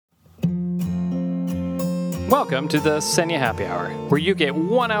Welcome to the Senya Happy Hour, where you get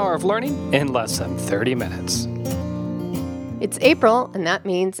 1 hour of learning in less than 30 minutes. It's April, and that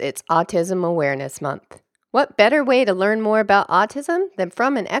means it's Autism Awareness Month. What better way to learn more about autism than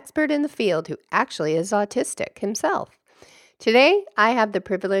from an expert in the field who actually is autistic himself? Today, I have the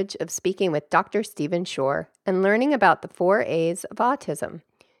privilege of speaking with Dr. Stephen Shore and learning about the 4 A's of autism.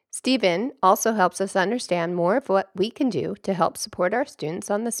 Stephen also helps us understand more of what we can do to help support our students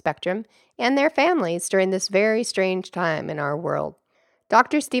on the spectrum and their families during this very strange time in our world.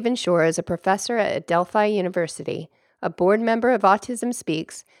 Dr. Stephen Shore is a professor at Adelphi University, a board member of Autism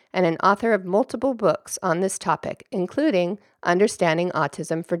Speaks, and an author of multiple books on this topic, including Understanding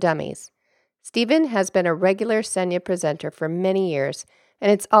Autism for Dummies. Stephen has been a regular Senya presenter for many years, and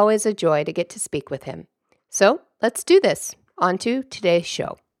it's always a joy to get to speak with him. So let's do this. On to today's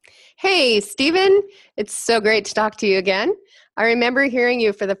show. Hey, Stephen, it's so great to talk to you again. I remember hearing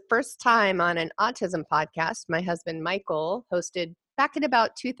you for the first time on an autism podcast my husband Michael hosted back in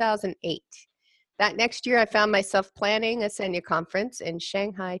about 2008. That next year, I found myself planning a Senya conference in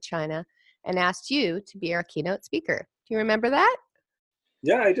Shanghai, China, and asked you to be our keynote speaker. Do you remember that?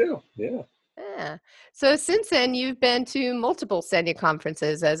 Yeah, I do. Yeah. So since then, you've been to multiple Senya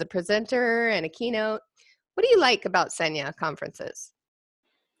conferences as a presenter and a keynote. What do you like about Senya conferences?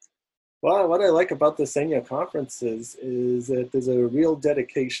 Well, what I like about the Senya conferences is that there's a real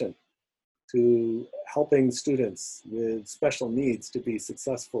dedication to helping students with special needs to be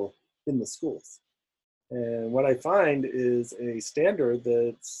successful in the schools. And what I find is a standard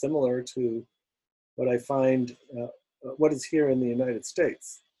that's similar to what I find, what is here in the United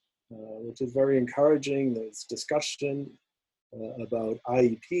States, which is very encouraging. There's discussion about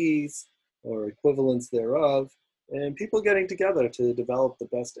IEPs or equivalents thereof, and people getting together to develop the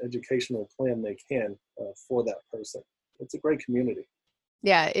best educational plan they can for that person. It's a great community.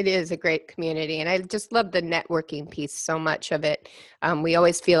 Yeah, it is a great community. And I just love the networking piece so much of it. We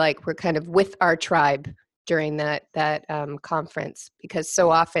always feel like we're kind of with our tribe during that conference, because so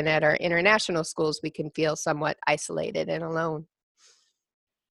often at our international schools, we can feel somewhat isolated and alone.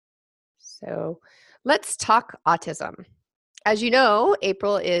 So let's talk autism. As you know,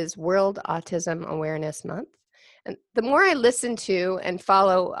 April is World Autism Awareness Month. And the more I listen to and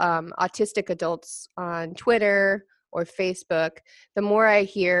follow autistic adults on Twitter or Facebook, the more I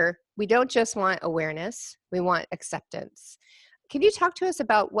hear we don't just want awareness, we want acceptance. Can you talk to us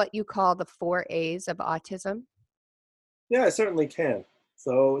about what you call the 4 A's of autism? Yeah, I certainly can.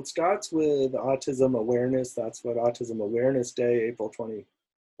 So it starts with autism awareness. That's what Autism Awareness Day, April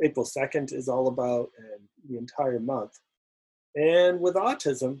 2nd is all about, and the entire month. And with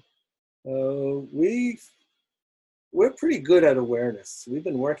autism, we're pretty good at awareness. We've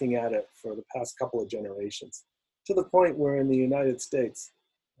been working at it for the past couple of generations, to the point where in the United States,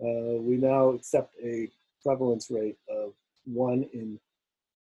 we now accept a prevalence rate of 1 in,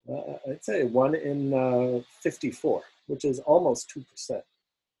 I'd say 1 in 54, which is almost 2%. And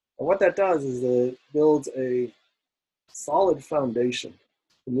what that does is it builds a solid foundation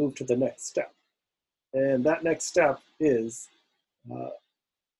to move to the next step. And that next step is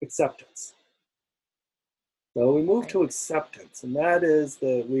acceptance. So we move to acceptance, and that is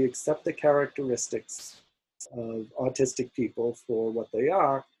that we accept the characteristics of autistic people for what they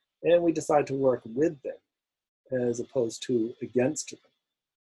are, and we decide to work with them as opposed to against them.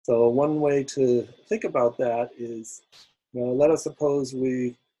 So one way to think about that is, let us suppose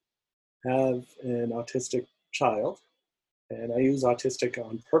we have an autistic child, and I use autistic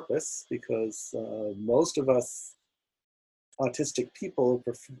on purpose because most of us autistic people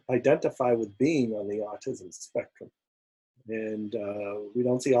identify with being on the autism spectrum. And we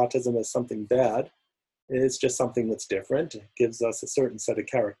don't see autism as something bad. It's just something that's different. It gives us a certain set of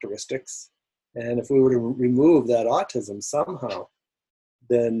characteristics. And if we were to remove that autism somehow,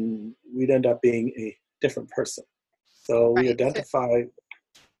 then we'd end up being a different person. So we identify.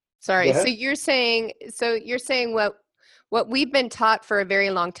 Sorry. So you're saying what we've been taught for a very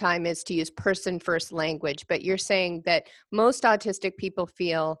long time is to use person-first language, but you're saying that most autistic people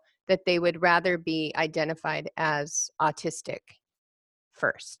feel that they would rather be identified as autistic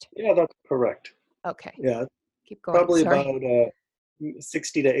first. Yeah, that's correct. Okay. Yeah. Keep going. Probably Sorry. about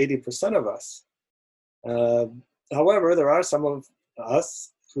 60 to 80% of us. However, there are some of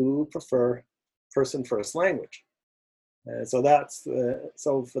us who prefer person-first language. So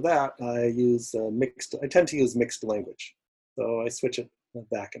for that, I tend to use mixed language. So I switch it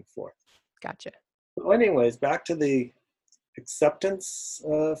back and forth. Gotcha. So anyways, back to the acceptance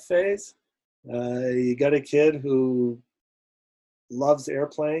phase. You got a kid who loves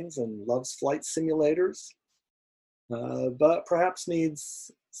airplanes and loves flight simulators, but perhaps needs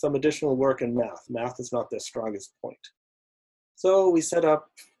some additional work in math. Math is not their strongest point. So we set up,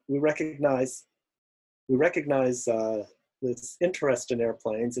 we recognize this interest in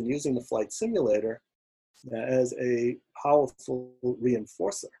airplanes and using the flight simulator as a powerful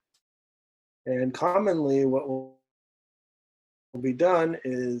reinforcer. And commonly what will be done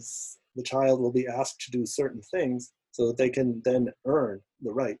is the child will be asked to do certain things so that they can then earn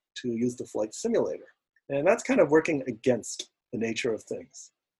the right to use the flight simulator. And that's kind of working against the nature of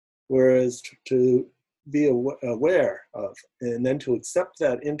things. Whereas to be aware of and then to accept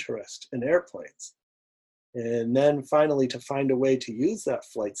that interest in airplanes, and then finally to find a way to use that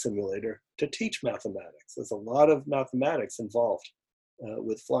flight simulator to teach mathematics. There's a lot of mathematics involved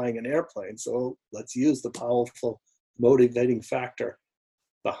with flying an airplane, so let's use the powerful motivating factor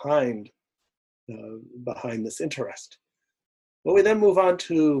behind this interest. But we then move on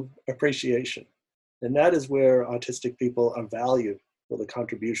to appreciation, and that is where autistic people are valued for the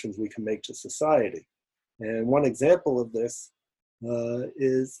contributions we can make to society. And one example of this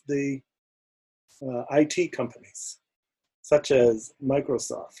is the IT companies, such as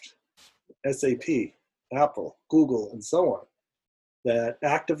Microsoft, SAP, Apple, Google, and so on, that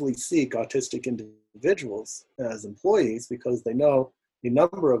actively seek autistic individuals as employees because they know a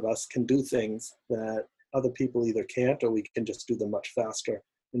number of us can do things that other people either can't, or we can just do them much faster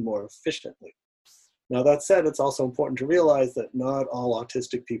and more efficiently. Now, that said, it's also important to realize that not all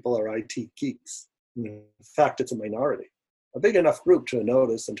autistic people are IT geeks. In fact, it's a minority. A big enough group to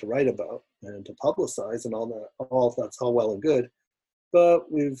notice and to write about and to publicize and all that, all that's all well and good. But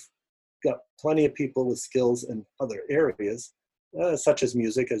we've got plenty of people with skills in other areas, such as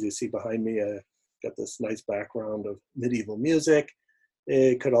music. As you see behind me, got this nice background of medieval music.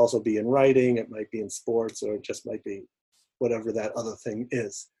 It could also be in writing, it might be in sports, or it just might be whatever that other thing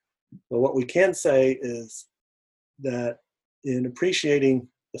is. But what we can say is that in appreciating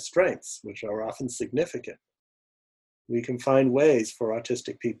the strengths, which are often significant, we can find ways for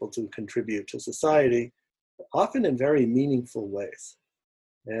autistic people to contribute to society, often in very meaningful ways.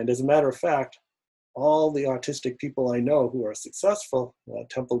 And as a matter of fact, all the autistic people I know who are successful,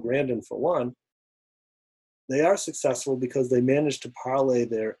 Temple Grandin for one, they are successful because they managed to parlay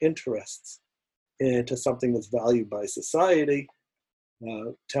their interests into something that's valued by society.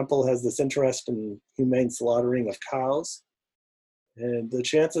 Temple has this interest in humane slaughtering of cows. And the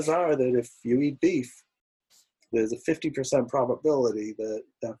chances are that if you eat beef, there's a 50% probability that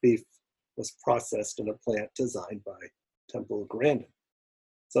that beef was processed in a plant designed by Temple Grandin.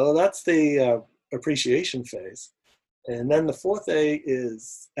 So that's the appreciation phase. And then the fourth A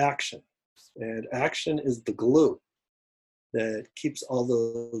is action. And action is the glue that keeps all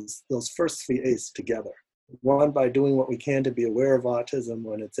those first three A's together. One, by doing what we can to be aware of autism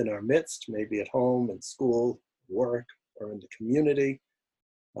when it's in our midst, maybe at home, in school, work, or in the community.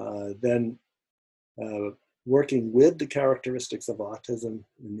 Then working with the characteristics of autism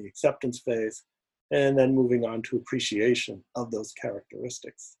in the acceptance phase, and then moving on to appreciation of those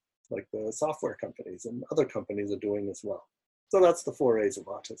characteristics, like the software companies and other companies are doing as well. So that's the 4 A's of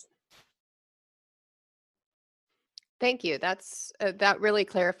autism. Thank you. That really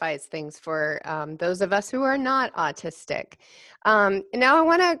clarifies things for those of us who are not autistic. Now I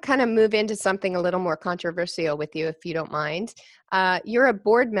want to kind of move into something a little more controversial with you, if you don't mind. You're a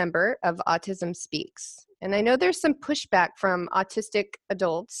board member of Autism Speaks, and I know there's some pushback from autistic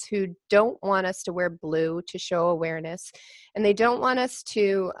adults who don't want us to wear blue to show awareness, and they don't want us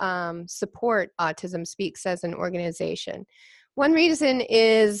to support Autism Speaks as an organization. One reason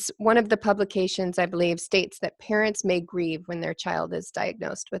is one of the publications, I believe, states that parents may grieve when their child is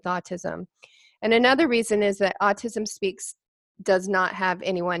diagnosed with autism. And another reason is that Autism Speaks does not have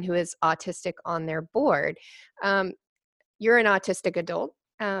anyone who is autistic on their board. You're an autistic adult,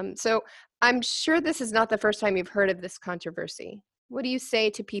 so I'm sure this is not the first time you've heard of this controversy. What do you say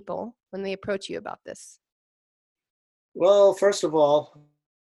to people when they approach you about this? Well, first of all,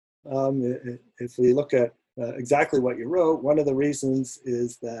 if we look at exactly what you wrote, one of the reasons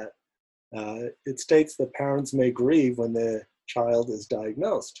is that it states that parents may grieve when their child is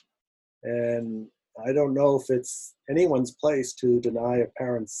diagnosed. And I don't know if it's anyone's place to deny a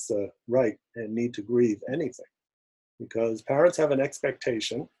parent's right and need to grieve anything, because parents have an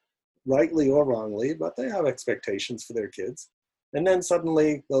expectation, rightly or wrongly, but they have expectations for their kids. And then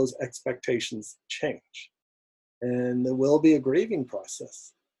suddenly those expectations change, and there will be a grieving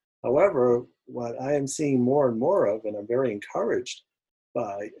process. However, what I am seeing more and more of, and I'm very encouraged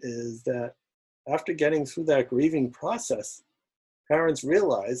by, is that after getting through that grieving process, parents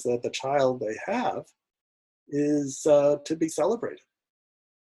realize that the child they have is to be celebrated.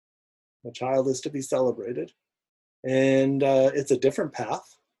 The child is to be celebrated, and it's a different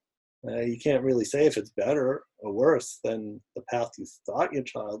path You can't really say if it's better or worse than the path you thought your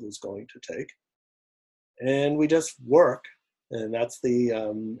child was going to take. And we just work, and that's the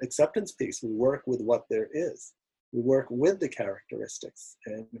acceptance piece. We work with what there is. We work with the characteristics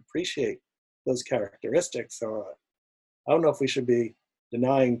and appreciate those characteristics. I don't know if we should be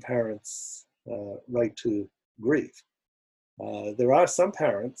denying parents right to grieve. There are some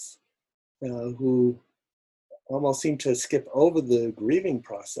parents who almost seem to skip over the grieving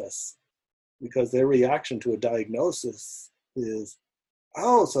process because their reaction to a diagnosis is,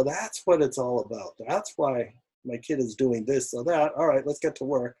 oh, so that's what it's all about. That's why my kid is doing this or that. All right, let's get to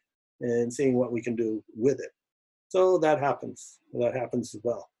work and seeing what we can do with it. So that happens. That happens as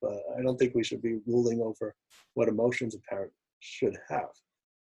well. But I don't think we should be ruling over what emotions a parent should have.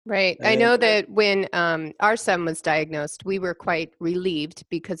 Right. I know that when our son was diagnosed, we were quite relieved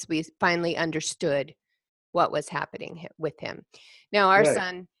because we finally understood what was happening with him. Now, our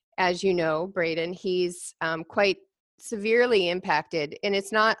son, as you know, Braden, he's quite severely impacted, and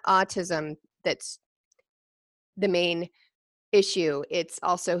it's not autism that's the main issue. It's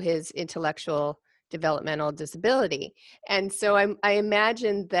also his intellectual developmental disability. And so I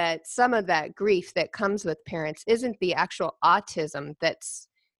imagine that some of that grief that comes with parents isn't the actual autism that's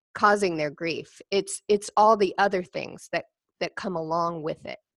causing their grief. It's all the other things that come along with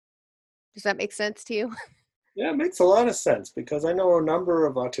it. Does that make sense to you? Yeah, it makes a lot of sense because I know a number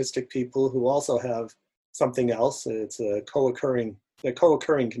of autistic people who also have something else. It's they're co-occurring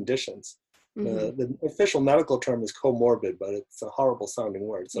conditions. Mm-hmm. The official medical term is comorbid, but it's a horrible sounding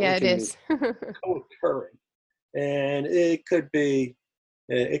word. So yeah, it is. Co-occurring, and it could be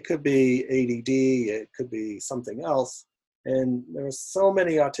ADD, it could be something else. And there are so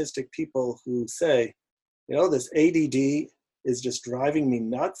many autistic people who say, you know, this ADD is just driving me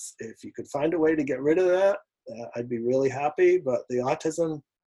nuts. If you could find a way to get rid of that, I'd be really happy. But the autism,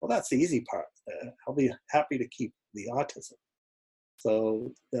 well, that's the easy part. I'll be happy to keep the autism.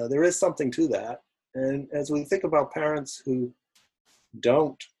 So there is something to that. And as we think about parents who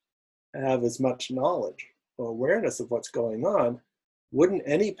don't have as much knowledge or awareness of what's going on, wouldn't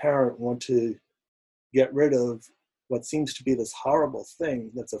any parent want to get rid of what seems to be this horrible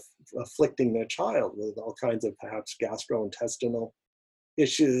thing that's afflicting their child with all kinds of perhaps gastrointestinal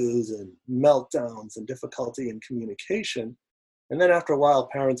issues and meltdowns and difficulty in communication? And then after a while,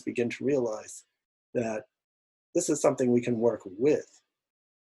 parents begin to realize that this is something we can work with.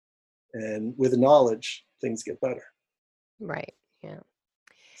 And with knowledge, things get better. Right, yeah.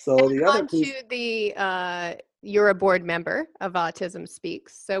 So the other piece, to the, you're a board member of Autism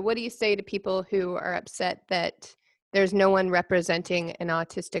Speaks. So what do you say to people who are upset that there's no one representing an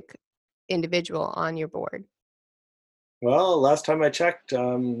autistic individual on your board? Well, last time I checked,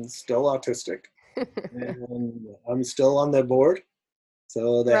 I'm still autistic. And I'm still on their board.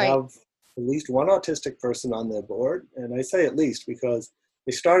 So they have at least one autistic person on their board. And I say at least because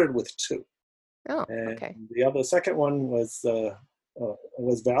they started with 2. Oh, and okay. The second one was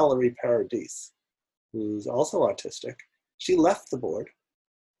Valerie Paradis, who's also autistic. She left the board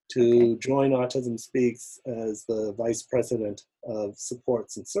to join Autism Speaks as the Vice President of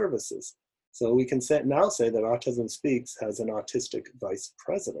Supports and Services. So we can now say that Autism Speaks has an autistic vice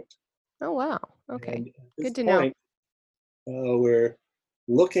president. Oh, wow. Okay. Good to know. We're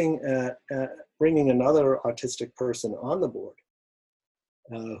looking at bringing another autistic person on the board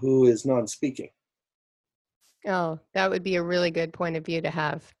who is non-speaking. Oh, that would be a really good point of view to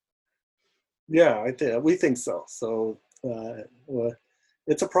have. Yeah, we think so. So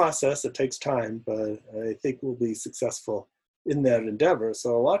it's a process. It takes time, but I think we'll be successful in that endeavor.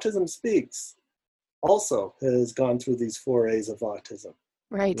 So Autism Speaks also has gone through these forays of autism.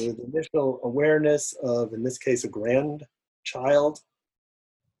 Right. With initial awareness of, in this case, a grandchild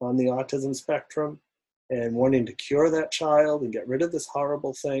on the autism spectrum and wanting to cure that child and get rid of this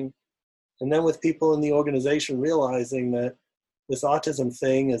horrible thing. And then with people in the organization realizing that this autism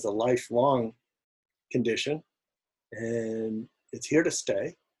thing is a lifelong condition and it's here to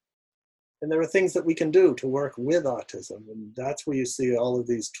stay. And there are things that we can do to work with autism. And that's where you see all of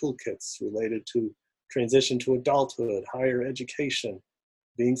these toolkits related to transition to adulthood, higher education,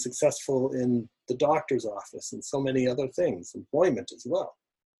 being successful in the doctor's office, and so many other things, employment as well.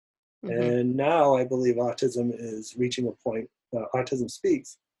 Mm-hmm. And now I believe autism is reaching a point, Autism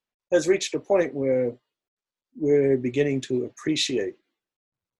Speaks has reached a point where we're beginning to appreciate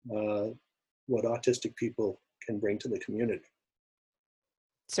what autistic people can bring to the community.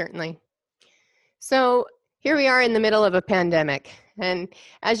 Certainly. So here we are in the middle of a pandemic. And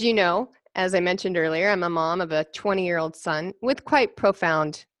as you know, as I mentioned earlier, I'm a mom of a 20-year-old son with quite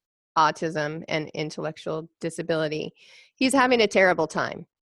profound autism and intellectual disability. He's having a terrible time.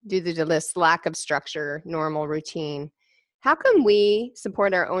 due to this lack of structure, normal routine. How can we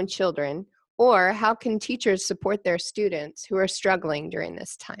support our own children, or how can teachers support their students who are struggling during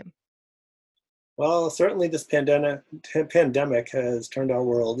this time? Well, certainly this pandemic has turned our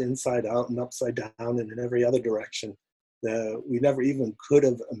world inside out and upside down and in every other direction that we never even could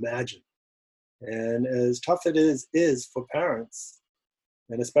have imagined. And as tough it is for parents,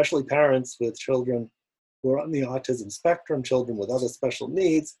 and especially parents with children who are on the autism spectrum, children with other special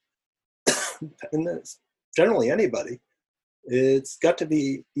needs, and that's generally anybody, it's got to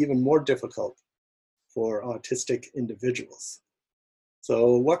be even more difficult for autistic individuals.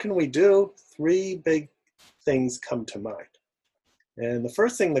 So what can we do? Three big things come to mind. And the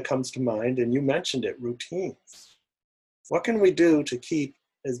first thing that comes to mind, and you mentioned it, routines. What can we do to keep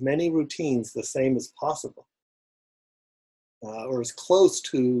as many routines the same as possible, or as close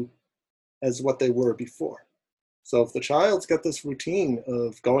to as what they were before? So if the child's got this routine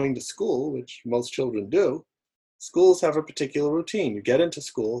of going to school, which most children do, schools have a particular routine. You get into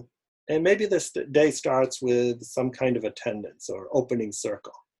school, and maybe this day starts with some kind of attendance or opening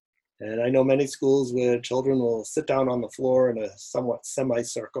circle. And I know many schools where children will sit down on the floor in a somewhat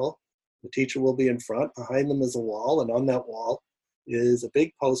semicircle. The teacher will be in front. Behind them is a wall, and on that wall is a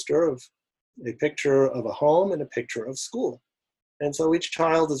big poster of a picture of a home and a picture of school. And so each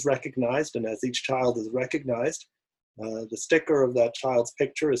child is recognized, and as each child is recognized, the sticker of that child's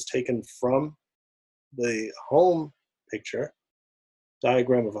picture is taken from the home picture,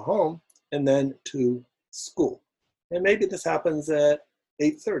 diagram of a home, and then to school. And maybe this happens at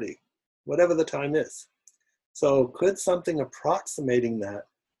 8:30, whatever the time is. So could something approximating that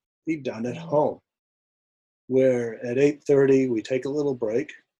be done at home, where at 8:30 we take a little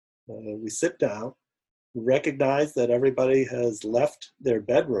break, we sit down, we recognize that everybody has left their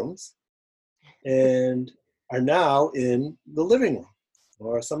bedrooms and are now in the living room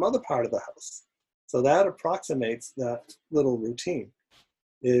or some other part of the house. So that approximates that little routine.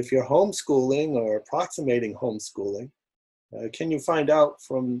 If you're homeschooling or approximating homeschooling, can you find out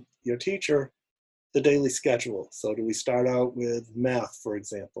from your teacher the daily schedule? So do we start out with math, for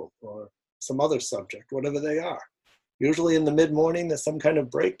example, or some other subject, whatever they are? Usually in the mid-morning, there's some kind of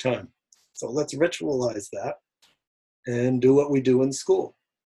break time. So let's ritualize that and do what we do in school.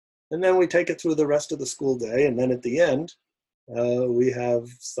 And then we take it through the rest of the school day. And then at the end, we have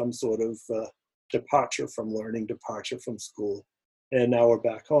some sort of departure from learning, departure from school. And now we're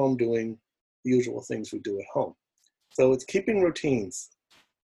back home doing the usual things we do at home. So it's keeping routines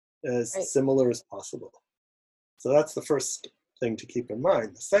as similar as possible. So that's the first thing to keep in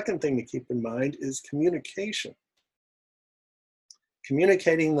mind. The second thing to keep in mind is communication.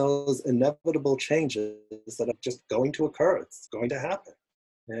 Communicating those inevitable changes that are just going to occur. It's going to happen.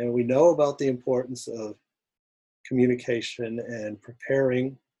 And we know about the importance of communication and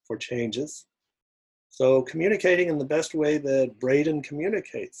preparing for changes. So communicating in the best way that Braden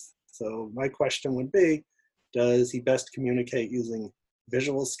communicates. So my question would be, does he best communicate using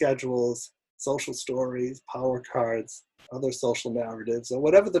visual schedules, social stories, power cards, other social narratives, or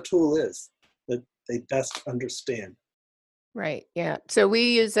whatever the tool is that they best understand? Right. Yeah. So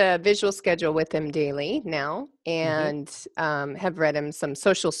we use a visual schedule with him daily now, and have read him some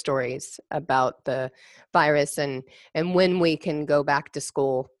social stories about the virus and when we can go back to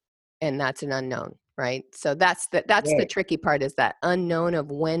school, and that's an unknown. Right. So that's the tricky part, is that unknown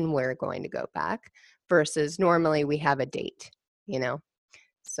of when we're going to go back versus normally we have a date,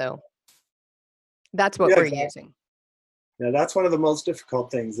 So that's what we're using. Yeah, that's one of the most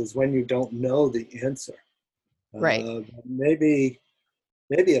difficult things, is when you don't know the answer. Right. Maybe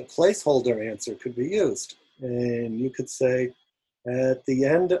a placeholder answer could be used. And you could say, at the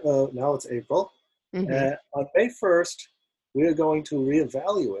end of, now it's April, on May 1st, we are going to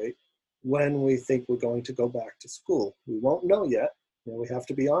reevaluate when we think we're going to go back to school. We won't know yet. We have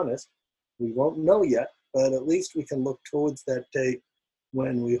to be honest. We won't know yet, but at least we can look towards that date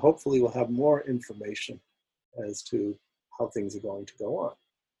when we hopefully will have more information as to how things are going to go on.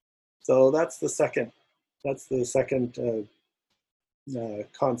 So that's the second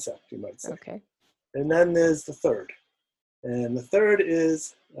concept, you might say. Okay. And then there's the third. And the third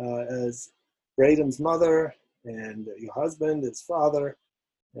is, as Braden's mother and your husband, his father,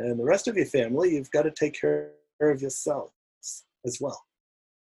 and the rest of your family, you've got to take care of yourselves as well.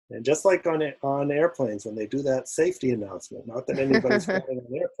 And just like on airplanes, when they do that safety announcement, not that anybody's flying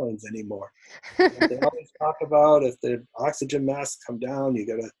on airplanes anymore, but they always talk about, if the oxygen masks come down, you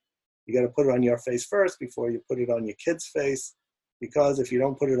gotta put it on your face first before you put it on your kid's face, because if you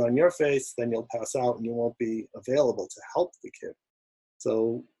don't put it on your face, then you'll pass out and you won't be available to help the kid.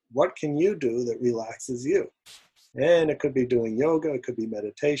 So what can you do that relaxes you? And it could be doing yoga, it could be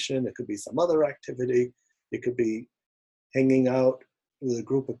meditation, it could be some other activity, it could be hanging out with a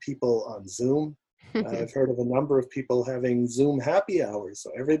group of people on Zoom. I've heard of a number of people having Zoom happy hours.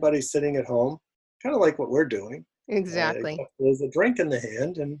 So everybody's sitting at home, kind of like what we're doing. Exactly. There's a drink in the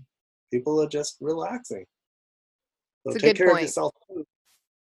hand and people are just relaxing. So It's a take good care of point. yourself too.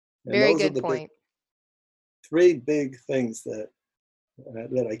 And Very those are good the point. three big things that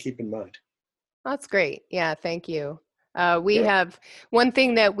I keep in mind. That's great. Yeah, thank you. We Sure. have one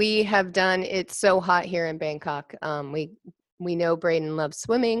thing that we have done. It's so hot here in Bangkok. We know Braden loves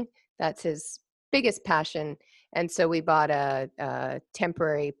swimming. That's his biggest passion, and so we bought a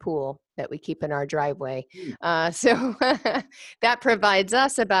temporary pool that we keep in our driveway. So that provides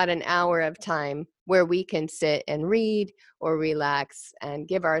us about an hour of time where we can sit and read or relax and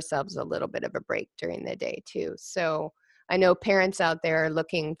give ourselves a little bit of a break during the day too. So I know parents out there are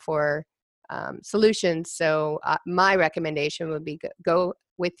looking for solutions. So my recommendation would be go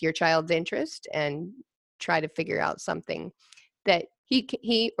with your child's interest and try to figure out something that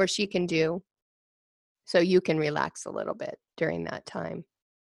he or she can do so you can relax a little bit during that time.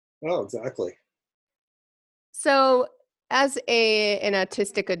 Oh, exactly. So as an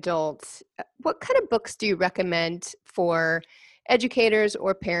autistic adult, what kind of books do you recommend for educators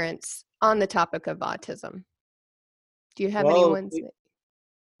or parents on the topic of autism? Do you have any Well, ones?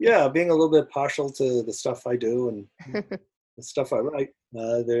 yeah, being a little bit partial to the stuff I do and the stuff I write,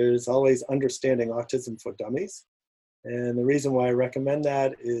 there's always Understanding Autism for Dummies. And the reason why I recommend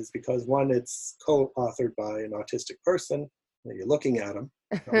that is because, one, it's co-authored by an autistic person. You're looking at them.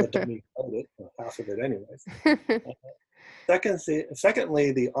 I'm a dummy about it, half of it anyways.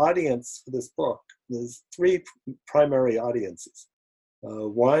 Secondly, the audience for this book, there's three primary audiences.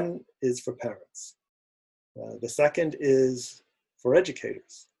 One is for parents. The second is for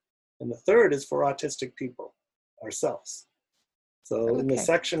educators. And the third is for autistic people, ourselves. So in the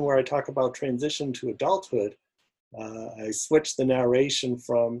section where I talk about transition to adulthood, I switch the narration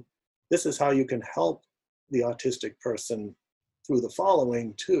from this is how you can help the autistic person through the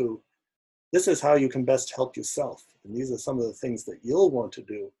following to this is how you can best help yourself. And these are some of the things that you'll want to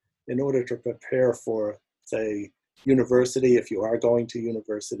do in order to prepare for, say, university if you are going to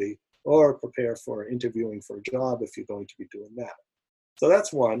university, or prepare for interviewing for a job if you're going to be doing that. So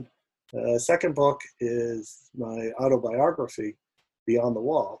that's one. Second book is my autobiography, Beyond the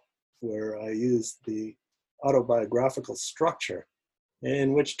Wall, where I use the autobiographical structure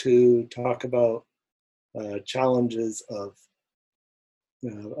in which to talk about challenges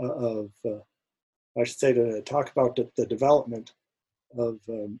I should say, to talk about the development of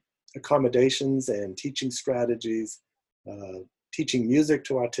accommodations and teaching strategies, teaching music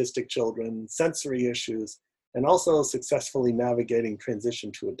to autistic children, sensory issues, and also successfully navigating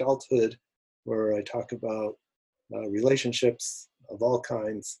transition to adulthood, where I talk about relationships of all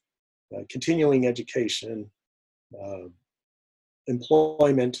kinds, continuing education,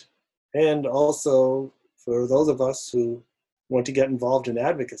 employment, and also for those of us who want to get involved in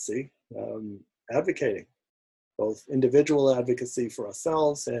advocacy, advocating, both individual advocacy for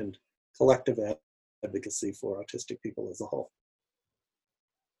ourselves and collective advocacy for autistic people as a whole.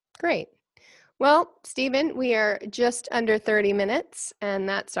 Great. Well, Stephen, we are just under 30 minutes, and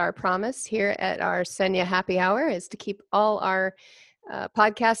that's our promise here at our Senya Happy Hour, is to keep all our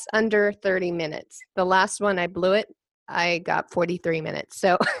podcasts under 30 minutes. The last one, I blew it. I got 43 minutes.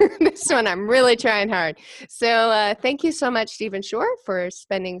 So this one, I'm really trying hard. So thank you so much, Stephen Shore, for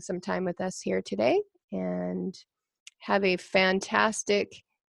spending some time with us here today, and have a fantastic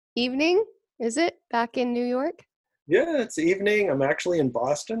evening. Is it back in New York? Yeah, it's evening. I'm actually in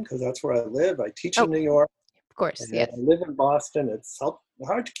Boston because that's where I live. I teach in New York. Of course, yes. I live in Boston. It's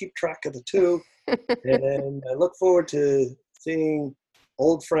hard to keep track of the two. And I look forward to seeing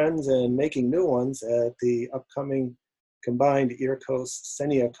old friends and making new ones at the upcoming Combined EarCoast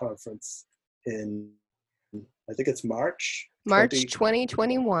Senya Conference in, I think it's March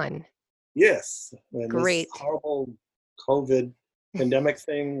 2021. Yes. When Great. This horrible COVID pandemic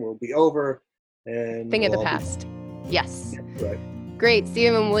thing will be over. And thing of the past. Yes. Right. Great,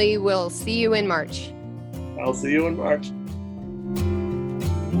 Stephen. We will see you in March. I'll see you in March.